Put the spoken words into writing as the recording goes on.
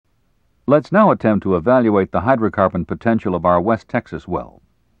Let's now attempt to evaluate the hydrocarbon potential of our West Texas well.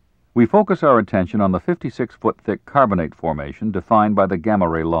 We focus our attention on the 56-foot thick carbonate formation defined by the gamma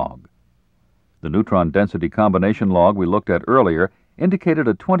ray log. The neutron density combination log we looked at earlier indicated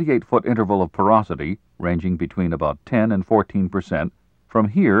a 28-foot interval of porosity ranging between about 10 and 14% from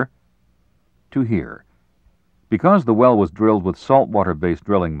here to here. Because the well was drilled with saltwater-based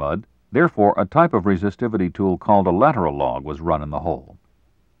drilling mud, therefore a type of resistivity tool called a lateral log was run in the hole.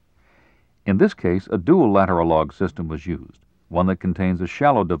 In this case, a dual lateral log system was used, one that contains a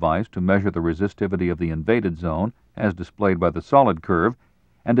shallow device to measure the resistivity of the invaded zone, as displayed by the solid curve,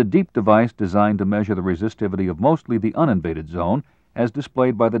 and a deep device designed to measure the resistivity of mostly the uninvaded zone, as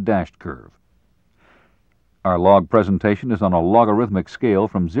displayed by the dashed curve. Our log presentation is on a logarithmic scale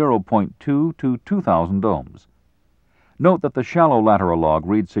from 0.2 to 2,000 ohms. Note that the shallow lateral log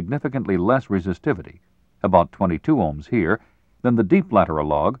reads significantly less resistivity, about 22 ohms here, than the deep lateral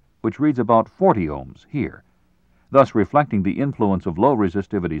log, which reads about 40 ohms here, thus reflecting the influence of low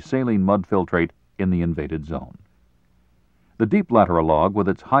resistivity saline mud filtrate in the invaded zone. The deep lateral log, with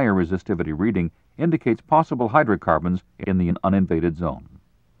its higher resistivity reading, indicates possible hydrocarbons in the uninvaded zone.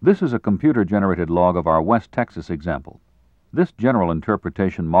 This is a computer-generated log of our West Texas example. This general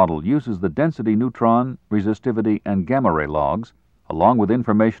interpretation model uses the density neutron, resistivity, and gamma ray logs, along with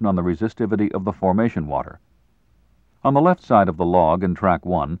information on the resistivity of the formation water. On the left side of the log in track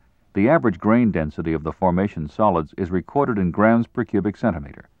 1, the average grain density of the formation solids is recorded in grams per cubic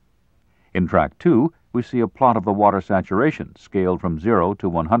centimeter. In track 2, we see a plot of the water saturation scaled from 0 to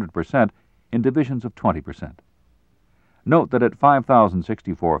 100% in divisions of 20%. Note that at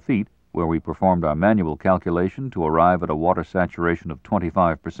 5,064 feet, where we performed our manual calculation to arrive at a water saturation of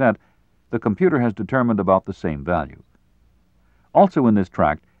 25%, the computer has determined about the same value. Also in this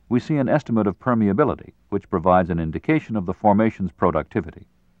tract, we see an estimate of permeability, which provides an indication of the formation's productivity.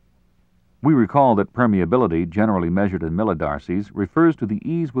 We recall that permeability, generally measured in millidarcies, refers to the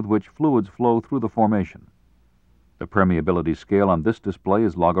ease with which fluids flow through the formation. The permeability scale on this display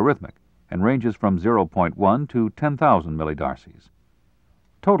is logarithmic and ranges from 0.1 to 10,000 millidarcies.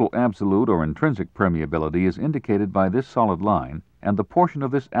 Total absolute or intrinsic permeability is indicated by this solid line, and the portion of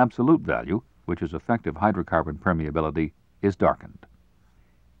this absolute value, which is effective hydrocarbon permeability, is darkened.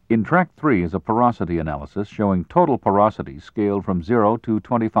 In track 3 is a porosity analysis showing total porosity scaled from 0 to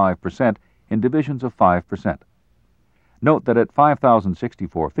 25% in divisions of 5%. Note that at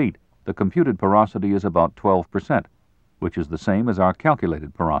 5,064 feet, the computed porosity is about 12%, which is the same as our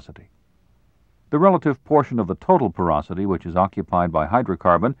calculated porosity. The relative portion of the total porosity which is occupied by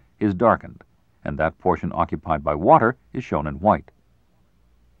hydrocarbon is darkened, and that portion occupied by water is shown in white.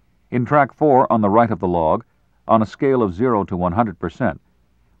 In track 4 on the right of the log, on a scale of 0 to 100%,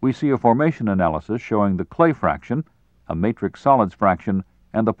 we see a formation analysis showing the clay fraction, a matrix solids fraction,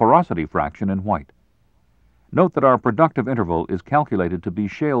 and the porosity fraction in white. Note that our productive interval is calculated to be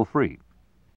shale-free,